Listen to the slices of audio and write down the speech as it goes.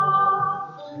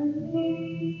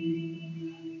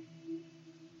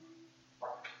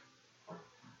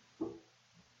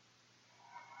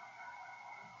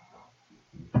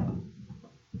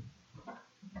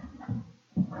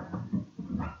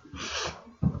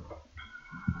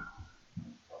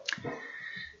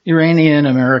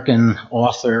Iranian-American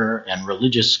author and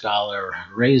religious scholar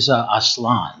Reza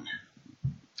Aslan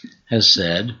has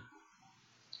said,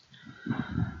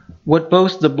 "What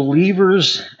both the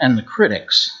believers and the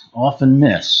critics often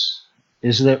miss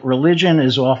is that religion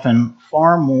is often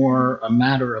far more a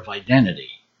matter of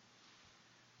identity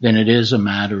than it is a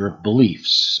matter of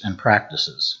beliefs and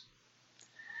practices.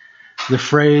 The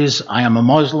phrase, 'I am a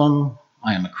Muslim,'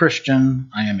 'I am a Christian,'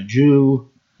 'I am a Jew,'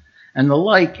 and the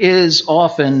like is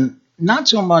often not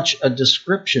so much a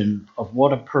description of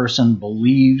what a person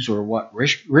believes or what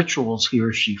rituals he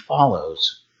or she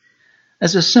follows,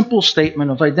 as a simple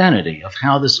statement of identity, of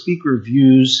how the speaker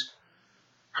views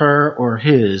her or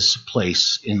his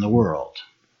place in the world.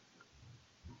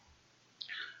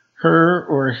 Her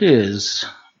or his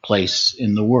place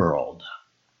in the world.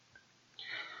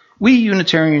 We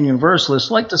Unitarian Universalists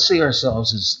like to see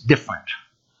ourselves as different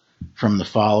from the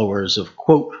followers of,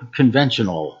 quote,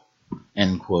 conventional,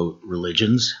 end quote,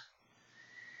 religions.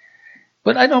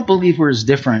 But I don't believe we're as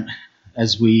different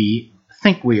as we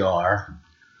think we are,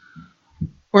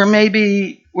 or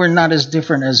maybe we're not as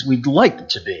different as we'd like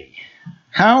to be.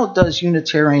 How does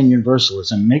Unitarian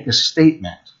Universalism make a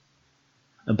statement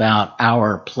about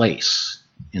our place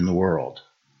in the world?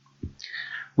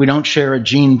 We don't share a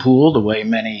gene pool the way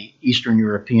many Eastern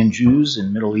European Jews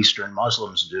and Middle Eastern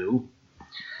Muslims do.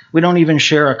 We don't even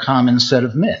share a common set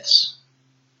of myths.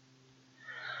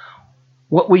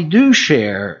 What we do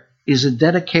share is a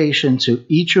dedication to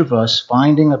each of us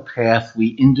finding a path we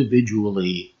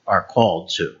individually are called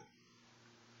to,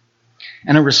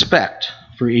 and a respect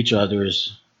for each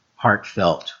other's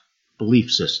heartfelt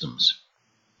belief systems.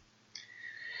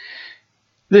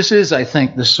 This is, I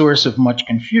think, the source of much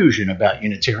confusion about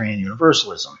Unitarian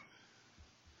Universalism,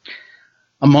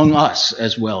 among us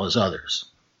as well as others.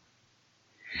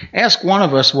 Ask one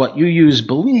of us what UUs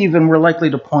believe, and we're likely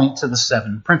to point to the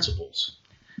 7 principles: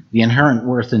 the inherent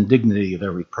worth and dignity of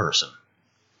every person,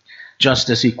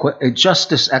 justice,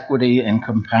 equity, and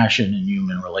compassion in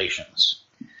human relations,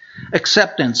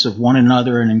 acceptance of one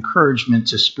another and encouragement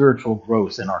to spiritual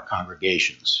growth in our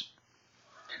congregations,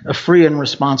 a free and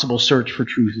responsible search for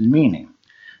truth and meaning,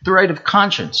 the right of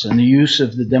conscience and the use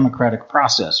of the democratic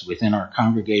process within our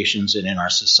congregations and in our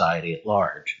society at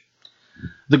large,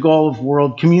 the goal of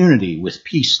world community with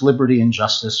peace, liberty, and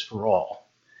justice for all,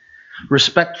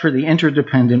 respect for the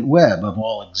interdependent web of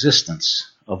all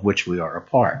existence of which we are a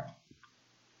part.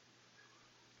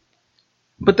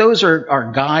 But those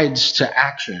are guides to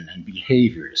action and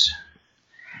behaviors.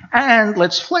 And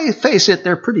let's face it,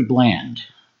 they're pretty bland.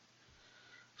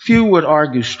 Few would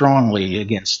argue strongly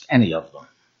against any of them.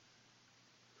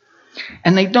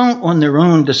 And they don't on their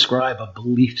own describe a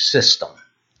belief system.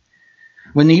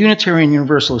 When the Unitarian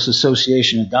Universalist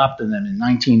Association adopted them in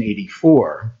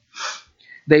 1984,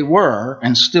 they were,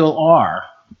 and still are,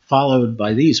 followed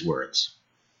by these words: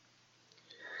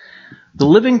 "The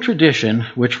living tradition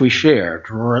which we share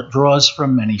draws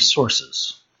from many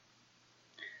sources.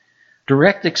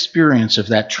 Direct experience of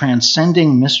that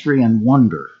transcending mystery and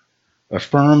wonder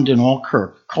affirmed in all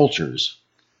cultures,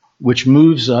 which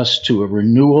moves us to a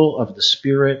renewal of the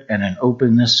spirit and an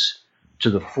openness to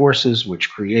the forces which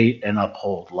create and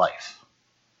uphold life.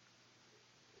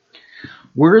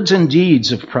 Words and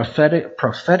deeds of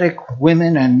prophetic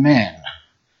women and men,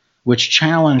 which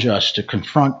challenge us to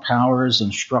confront powers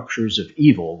and structures of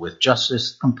evil with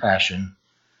justice, compassion,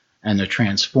 and the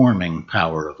transforming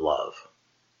power of love.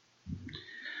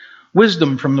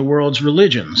 Wisdom from the world's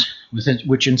religions,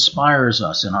 which inspires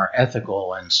us in our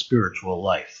ethical and spiritual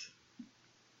life.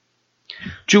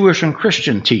 Jewish and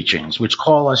Christian teachings, which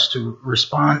call us to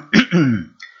respond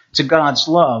to God's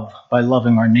love by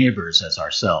loving our neighbors as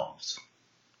ourselves.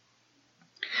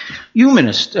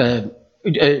 Humanist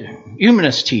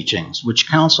teachings, which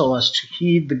counsel us to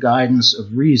heed the guidance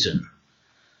of reason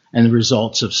and the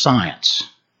results of science,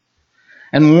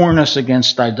 and warn us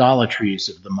against idolatries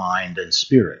of the mind and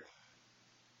spirit.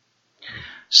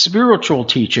 Spiritual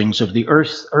teachings of the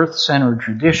earth-centered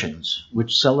traditions,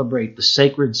 which celebrate the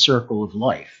sacred circle of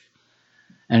life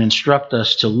and instruct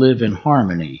us to live in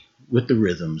harmony with the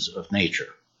rhythms of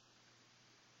nature.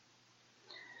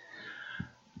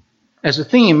 As a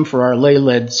theme for our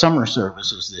lay-led summer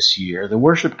services this year, the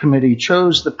worship committee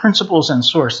chose the principles and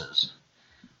sources.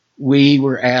 We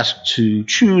were asked to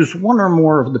choose one or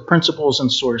more of the principles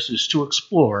and sources to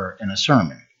explore in a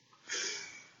sermon.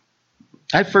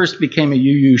 I first became a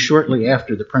UU shortly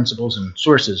after the principles and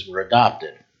sources were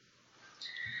adopted.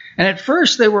 And at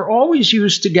first, they were always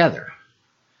used together.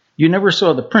 You never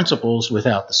saw the principles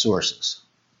without the sources.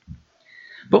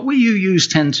 But we UUs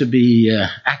tend to be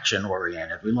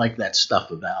action-oriented. We like that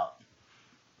stuff about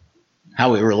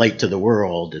how we relate to the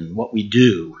world and what we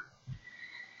do.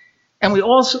 And we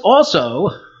also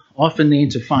often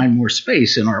need to find more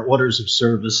space in our orders of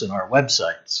service and our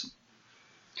websites.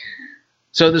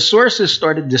 So the sources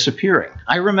started disappearing.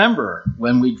 I remember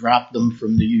when we dropped them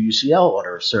from the UUCL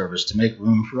order of service to make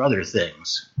room for other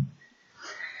things.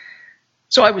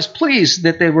 So I was pleased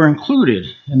that they were included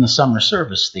in the summer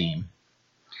service theme.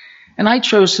 And I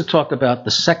chose to talk about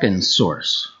the second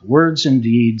source, words and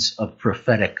deeds of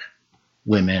prophetic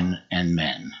women and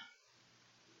men.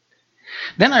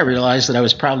 Then I realized that I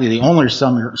was probably the only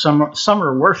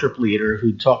summer worship leader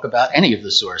who'd talk about any of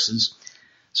the sources,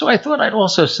 so I thought I'd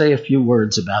also say a few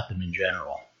words about them in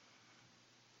general.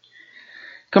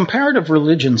 Comparative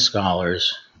religion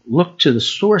scholars look to the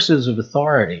sources of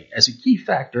authority as a key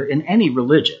factor in any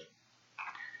religion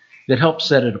that helps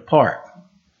set it apart.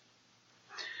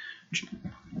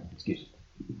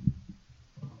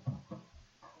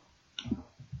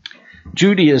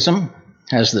 Judaism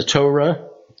has the Torah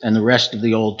and the rest of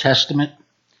the Old Testament,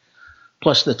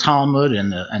 plus the Talmud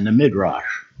and the Midrash.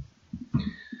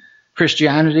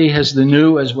 Christianity has the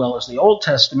New as well as the Old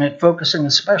Testament, focusing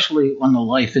especially on the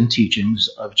life and teachings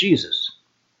of Jesus.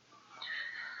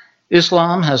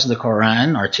 Islam has the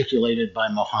Quran, articulated by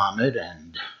Muhammad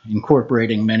and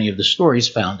incorporating many of the stories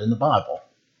found in the Bible.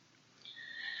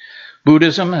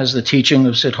 Buddhism has the teaching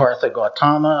of Siddhartha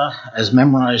Gautama, as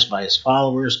memorized by his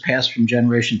followers, passed from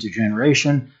generation to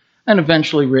generation, and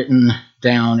eventually written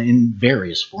down in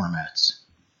various formats.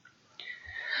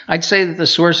 I'd say that the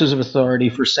sources of authority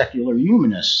for secular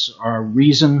humanists are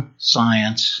reason,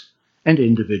 science, and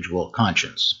individual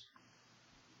conscience.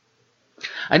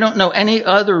 I don't know any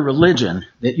other religion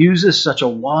that uses such a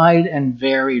wide and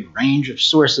varied range of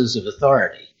sources of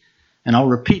authority, and I'll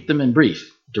repeat them in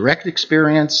brief: direct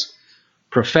experience,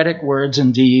 prophetic words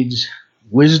and deeds,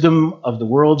 wisdom of the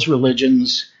world's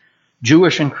religions,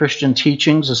 Jewish and Christian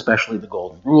teachings, especially the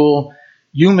Golden Rule,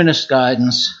 humanist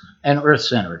guidance, and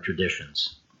earth-centered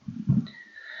traditions.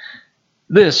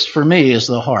 This, for me, is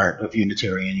the heart of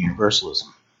Unitarian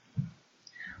Universalism.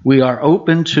 We are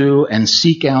open to and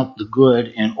seek out the good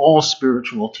in all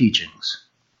spiritual teachings.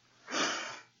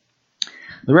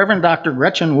 The Reverend Dr.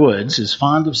 Gretchen Woods is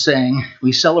fond of saying,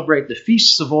 we celebrate the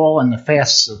feasts of all and the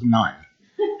fasts of none.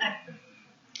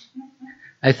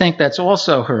 I think that's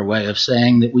also her way of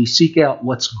saying that we seek out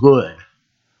what's good,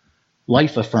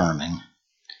 life-affirming,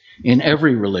 in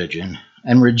every religion,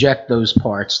 and reject those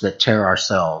parts that tear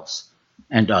ourselves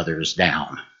and others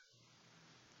down.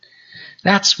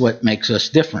 That's what makes us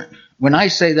different. When I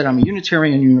say that I'm a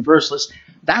Unitarian Universalist,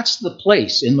 that's the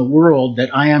place in the world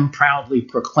that I am proudly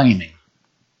proclaiming.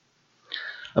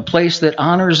 A place that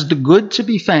honors the good to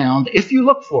be found, if you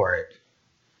look for it,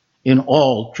 in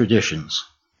all traditions.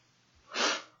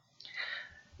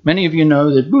 Many of you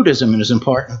know that Buddhism is an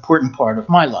important part of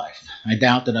my life. I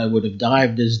doubt that I would have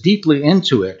dived as deeply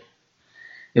into it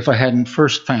if I hadn't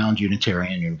first found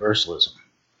Unitarian Universalism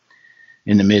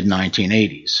in the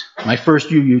mid-1980s. My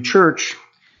first UU church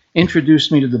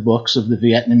introduced me to the books of the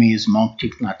Vietnamese monk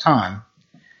Thich Nhat Hanh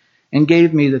and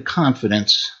gave me the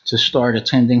confidence to start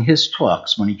attending his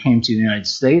talks when he came to the United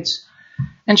States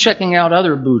and checking out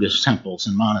other Buddhist temples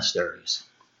and monasteries.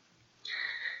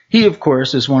 He, of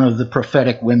course, is one of the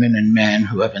prophetic women and men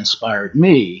who have inspired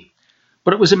me,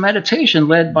 but it was a meditation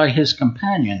led by his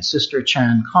companion, Sister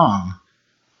Chan Khong,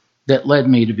 that led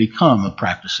me to become a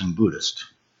practicing Buddhist.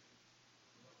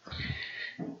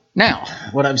 Now,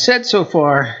 what I've said so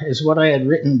far is what I had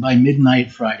written by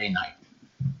midnight Friday night.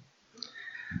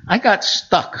 I got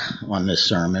stuck on this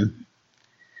sermon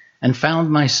and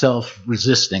found myself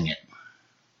resisting it.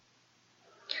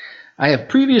 I have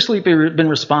previously been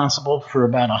responsible for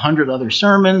about 100 other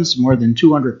sermons, more than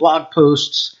 200 blog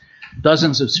posts,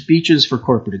 dozens of speeches for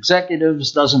corporate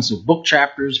executives, dozens of book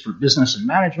chapters for business and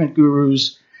management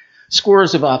gurus,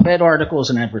 scores of op-ed articles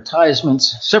and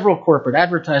advertisements, several corporate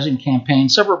advertising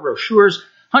campaigns, several brochures,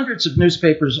 hundreds of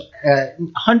newspaper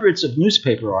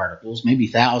articles, maybe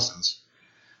thousands.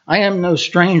 I am no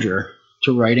stranger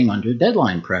to writing under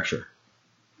deadline pressure.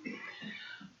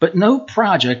 But no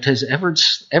project has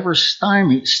ever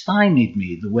stymied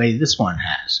me the way this one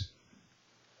has.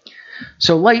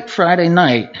 So late Friday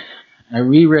night, I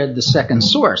reread the second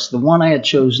source, the one I had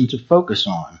chosen to focus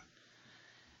on.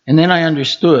 And then I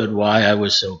understood why I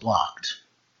was so blocked.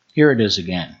 Here it is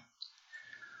again.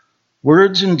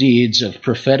 Words and deeds of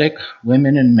prophetic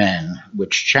women and men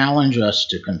which challenge us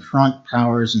to confront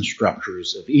powers and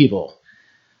structures of evil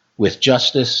with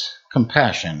justice,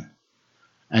 compassion,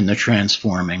 and the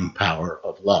transforming power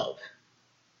of love.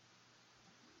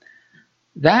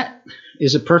 That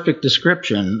is a perfect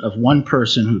description of one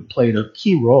person who played a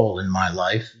key role in my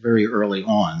life very early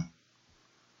on.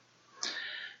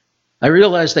 I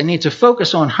realized I need to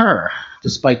focus on her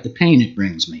despite the pain it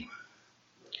brings me.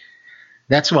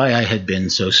 That's why I had been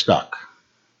so stuck.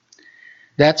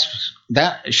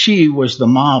 She was the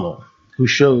model who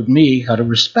showed me how to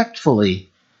respectfully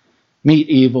meet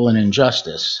evil and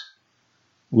injustice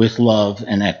with love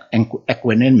and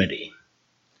equanimity.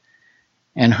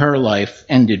 And her life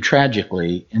ended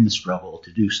tragically in the struggle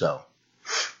to do so.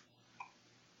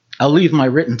 I'll leave my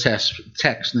written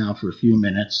text now for a few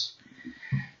minutes.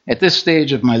 At this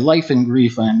stage of my life and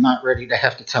grief, I am not ready to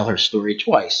have to tell her story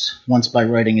twice, once by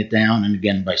writing it down and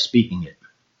again by speaking it.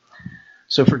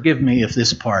 So forgive me if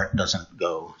this part doesn't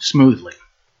go smoothly.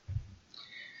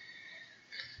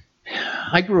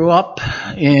 I grew up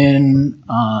in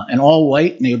an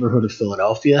all-white neighborhood of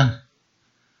Philadelphia.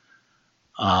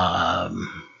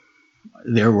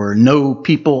 There were no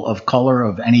people of color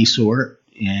of any sort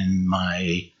in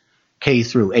my K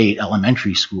through 8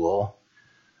 elementary school.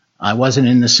 I wasn't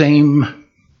in the same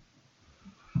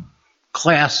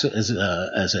class as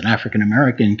an African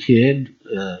American kid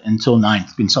until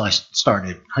I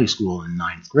started high school in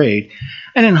ninth grade.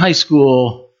 And in high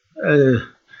school, the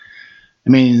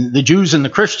Jews and the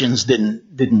Christians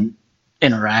didn't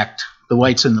interact. The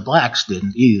whites and the blacks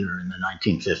didn't either in the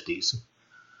 1950s.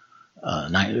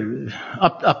 I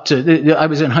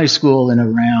was in high school in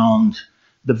around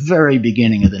the very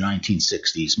beginning of the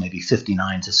 1960s, maybe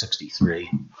 59 to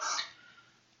 63.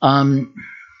 But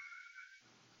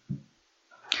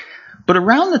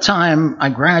around the time I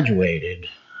graduated,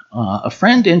 a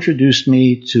friend introduced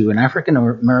me to an African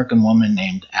American woman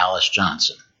named Alice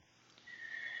Johnson.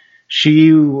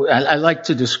 She was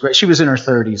in her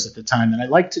 30s at the time, and I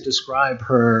like to describe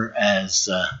her as,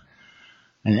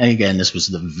 and again, this was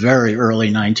the very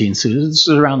early 1960s, this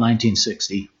was around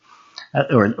 1960.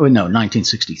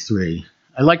 1963.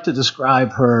 I like to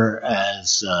describe her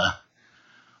as a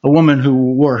woman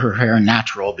who wore her hair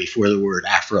natural before the word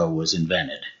Afro was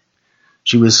invented.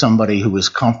 She was somebody who was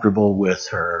comfortable with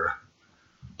her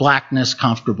blackness,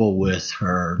 comfortable with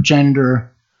her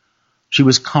gender. She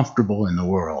was comfortable in the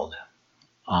world,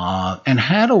 and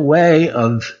had a way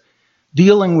of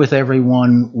dealing with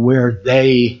everyone where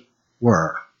they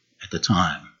were at the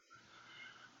time.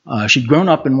 She'd grown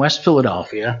up in West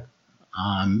Philadelphia.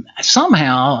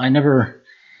 Somehow, I never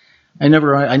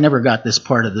got this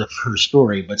part of her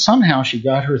story, but somehow she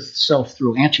got herself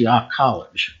through Antioch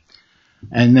College,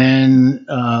 and then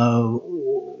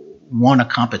won a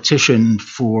competition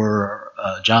for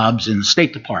jobs in the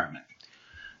State Department.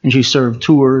 And she served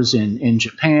tours in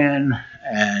Japan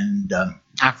and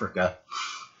Africa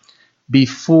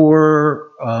before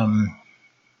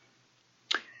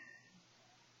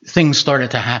things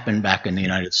started to happen back in the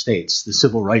United States. The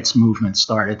civil rights movement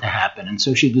started to happen. And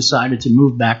so she decided to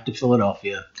move back to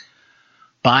Philadelphia,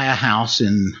 buy a house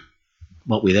in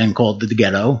what we then called the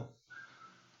ghetto,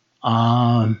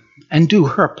 and do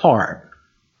her part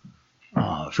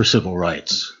for civil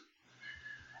rights.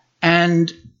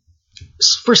 And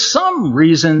for some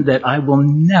reason that I will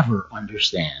never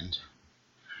understand,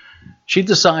 she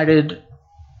decided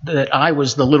that I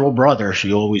was the little brother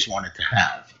she always wanted to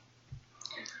have.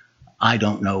 I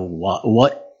don't know what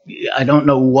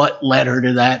led her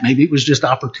to that. Maybe it was just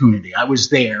opportunity. I was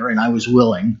there and I was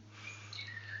willing.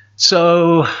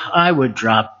 So I would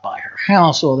drop by her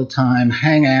house all the time,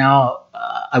 hang out.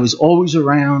 I was always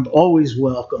around, always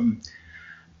welcome,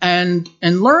 and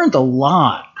learned a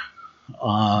lot.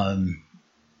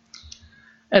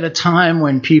 At a time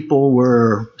when people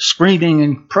were screaming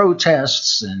in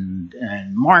protests and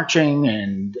marching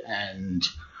and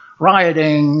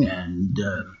rioting, and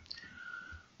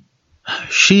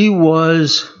she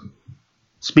was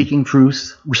speaking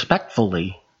truth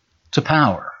respectfully to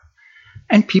power.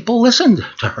 And people listened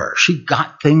to her. She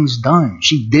got things done.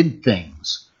 She did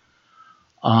things.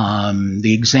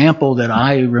 The example that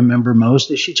I remember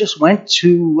most is she just went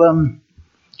to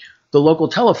the local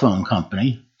telephone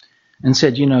company and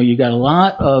said, you got a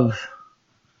lot of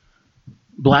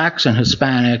blacks and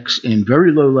Hispanics in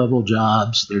very low-level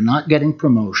jobs. They're not getting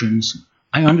promotions.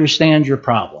 I understand your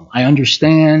problem. I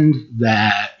understand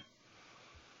that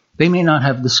they may not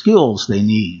have the skills they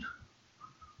need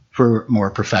for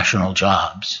more professional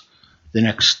jobs. The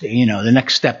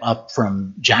next step up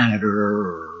from janitor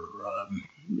or,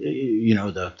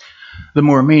 the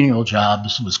more menial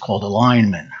jobs was called a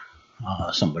lineman,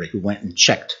 somebody who went and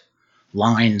checked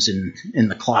lines in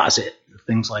the closet,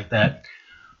 things like that.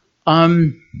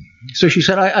 So she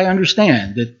said, I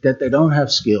understand that they don't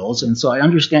have skills, and so I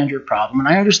understand your problem, and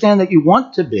I understand that you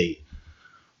want to be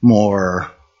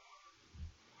more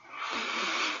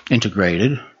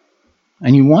integrated,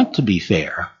 and you want to be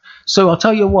fair. So I'll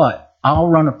tell you what, I'll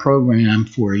run a program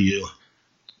for you.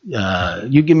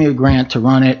 You give me a grant to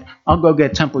run it. I'll go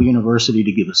get Temple University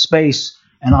to give us space,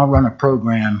 and I'll run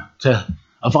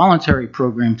a voluntary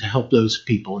program to help those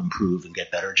people improve and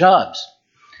get better jobs.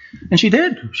 And she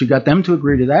did. She got them to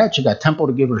agree to that. She got Temple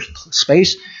to give her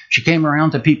space. She came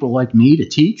around to people like me to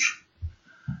teach.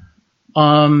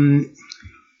 And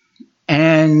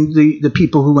the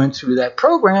people who went through that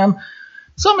program,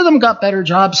 some of them got better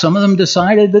jobs. Some of them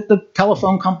decided that the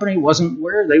telephone company wasn't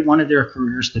where they wanted their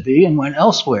careers to be and went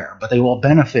elsewhere, but they all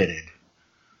benefited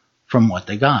from what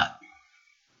they got.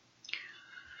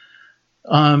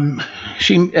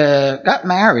 She got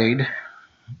married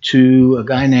to a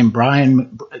guy named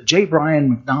J. Brian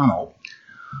McDonald,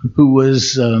 who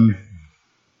was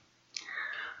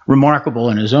remarkable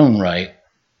in his own right.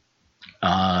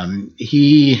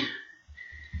 He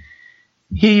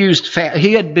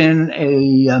had been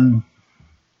a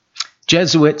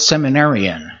Jesuit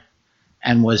seminarian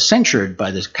and was censured by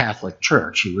the Catholic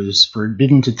Church. He was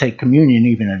forbidden to take communion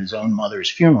even at his own mother's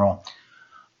funeral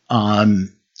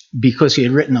because he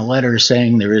had written a letter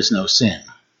saying there is no sin.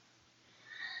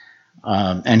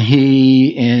 And he,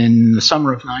 in the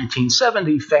summer of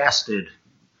 1970, fasted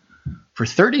for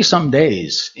 30-some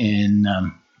days in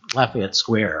Lafayette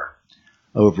Square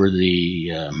over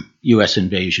the U.S.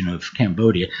 invasion of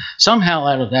Cambodia. Somehow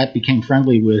out of that became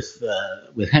friendly with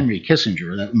Henry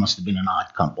Kissinger. That must have been an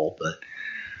odd couple, but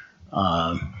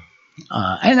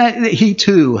he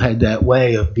too had that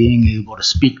way of being able to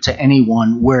speak to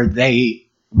anyone where they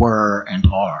were and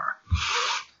are.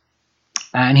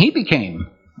 And he became,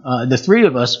 the three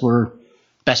of us were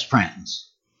best friends.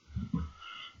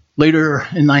 Later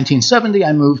in 1970,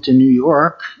 I moved to New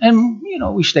York, and,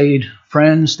 we stayed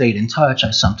friends, stayed in touch. I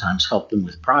sometimes helped them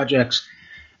with projects.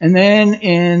 And then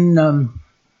in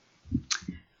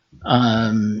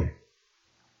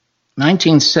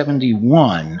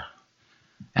 1971,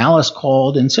 Alice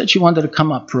called and said she wanted to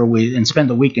come up for a week and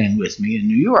spend a weekend with me in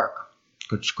New York.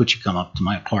 Could she come up to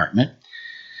my apartment?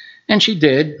 And she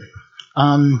did.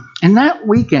 And that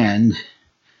weekend,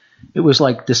 it was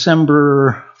like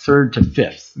December 3rd to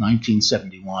 5th,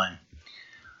 1971.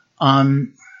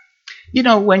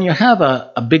 When you have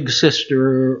a big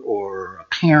sister or a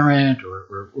parent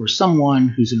or someone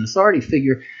who's an authority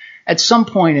figure, at some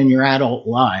point in your adult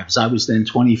lives, I was then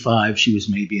 25, she was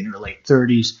maybe in her late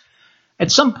 30s. At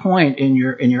some point in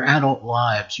your adult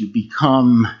lives, you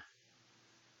become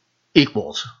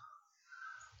equals.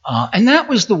 And that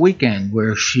was the weekend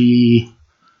where she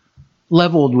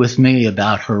leveled with me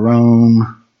about her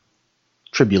own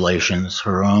tribulations,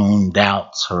 her own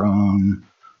doubts, her own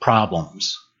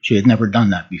problems. She had never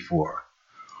done that before.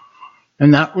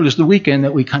 And that was the weekend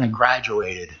that we kind of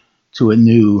graduated to a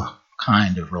new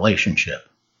kind of relationship.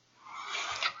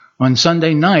 On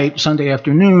Sunday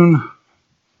afternoon,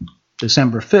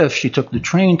 December 5th, she took the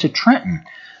train to Trenton.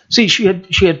 See, she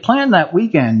had planned that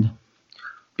weekend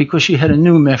because she had a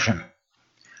new mission.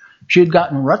 She had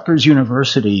gotten Rutgers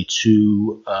University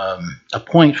to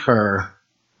appoint her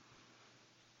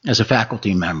as a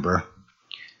faculty member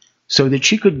so that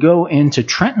she could go into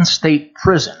Trenton State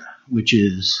Prison, which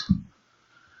is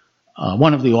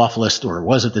one of the awfulest, or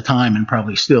was at the time and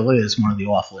probably still is, one of the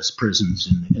awfulest prisons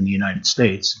in the United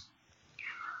States.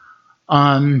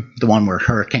 The one where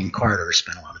Hurricane Carter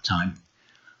spent a lot of time.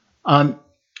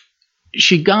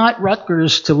 She got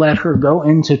Rutgers to let her go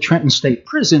into Trenton State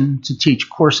Prison to teach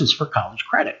courses for college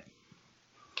credit.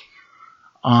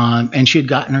 And she had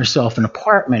gotten herself an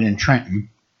apartment in Trenton.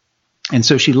 And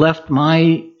so she left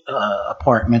my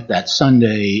apartment that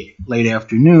Sunday late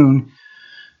afternoon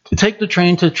to take the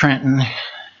train to Trenton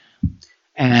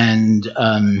and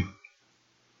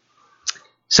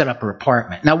set up her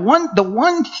apartment. Now, the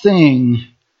one thing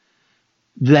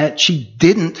that she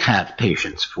didn't have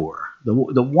patience for, the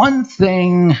one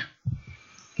thing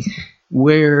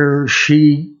where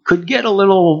she could get a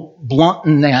little blunt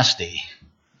and nasty,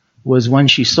 was when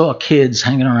she saw kids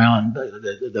hanging around,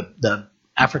 the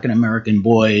African-American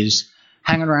boys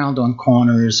hanging around on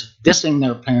corners, dissing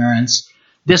their parents,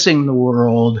 dissing the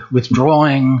world,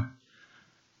 withdrawing.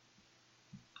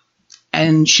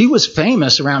 And she was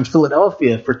famous around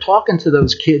Philadelphia for talking to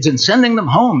those kids and sending them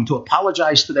home to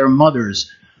apologize to their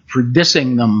mothers for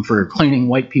dissing them for cleaning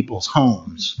white people's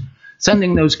homes,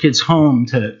 sending those kids home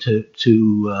to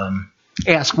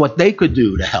ask what they could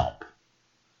do to help.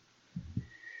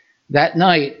 That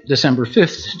night, December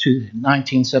 5th,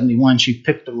 1971, she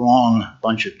picked the wrong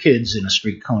bunch of kids in a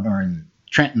street corner in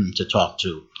Trenton to talk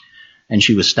to, and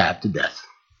she was stabbed to death.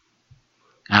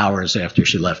 hours after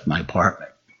she left my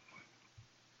apartment.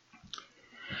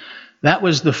 That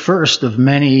was the first of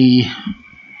many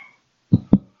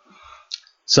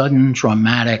sudden,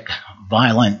 traumatic,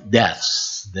 violent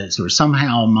deaths. That sort of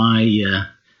somehow my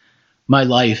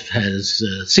life has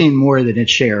seen more than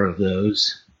its share of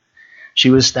those. She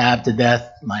was stabbed to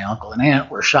death. My uncle and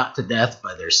aunt were shot to death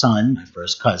by their son, my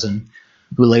first cousin,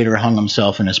 who later hung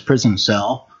himself in his prison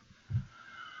cell.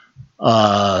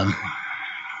 My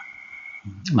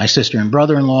sister and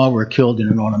brother-in-law were killed in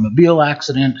an automobile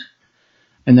accident.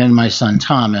 And then my son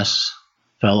Thomas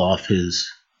fell off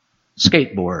his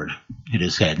skateboard, hit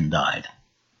his head, and died.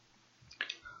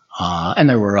 And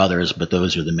there were others, but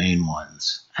those are the main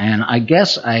ones. And I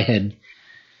guess I had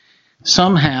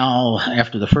somehow,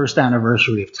 after the first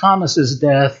anniversary of Thomas's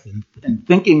death, and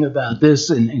thinking about this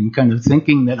and kind of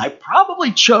thinking that I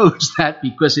probably chose that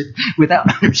because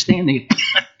without understanding it,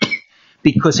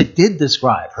 because it did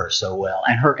describe her so well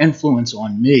and her influence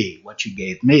on me, what she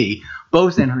gave me,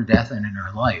 both in her death and in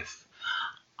her life.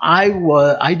 I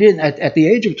didn't, at the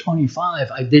age of 25,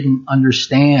 I didn't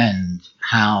understand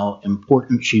how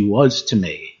important she was to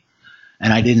me.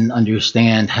 And I didn't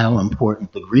understand how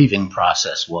important the grieving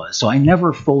process was. So I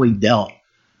never fully dealt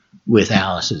with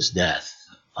Alice's death.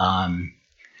 Brian,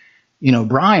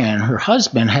 her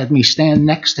husband, had me stand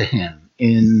next to him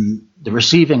in the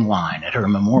receiving line at her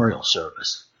memorial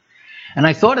service. And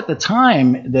I thought at the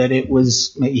time that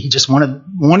he just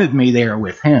wanted me there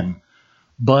with him.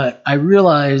 But I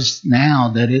realized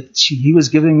now that he was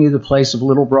giving me the place of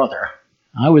little brother.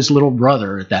 I was little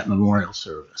brother at that memorial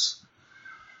service.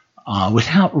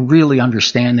 Without really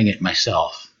understanding it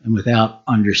myself and without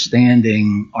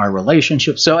understanding our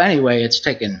relationship. So anyway, it's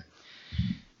taken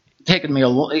me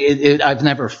I've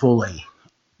never fully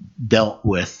dealt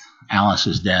with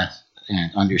Alice's death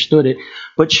and understood it.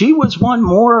 But she was one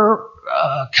more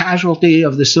casualty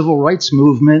of the civil rights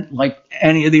movement like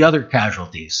any of the other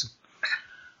casualties.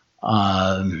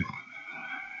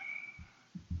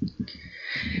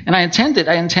 And I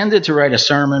intended to write a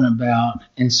sermon about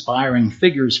inspiring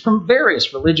figures from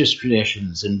various religious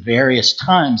traditions in various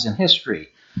times in history,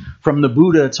 from the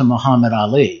Buddha to Muhammad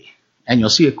Ali. And you'll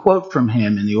see a quote from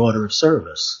him in the order of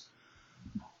service.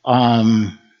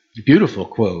 Beautiful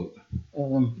quote.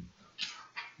 Let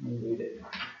me read it.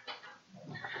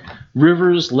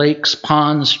 Rivers, lakes,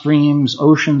 ponds, streams,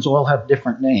 oceans all have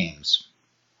different names,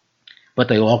 but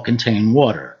they all contain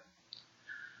water.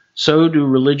 So do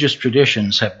religious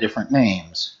traditions have different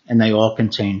names, and they all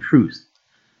contain truth,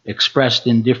 expressed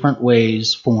in different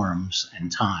ways, forms,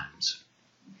 and times.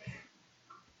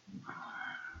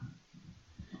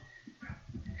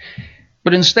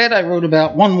 But instead, I wrote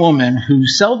about one woman who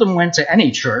seldom went to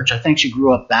any church. I think she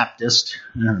grew up Baptist,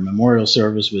 and her memorial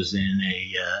service was in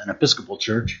an Episcopal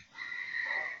church.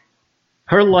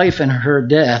 Her life and her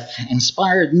death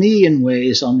inspired me in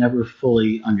ways I'll never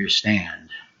fully understand.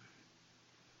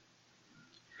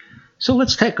 So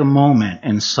let's take a moment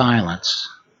in silence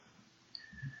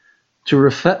to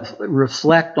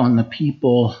reflect on the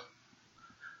people,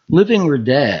 living or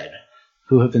dead,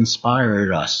 who have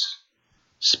inspired us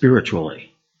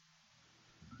spiritually.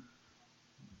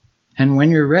 And when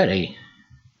you're ready,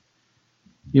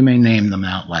 you may name them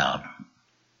out loud.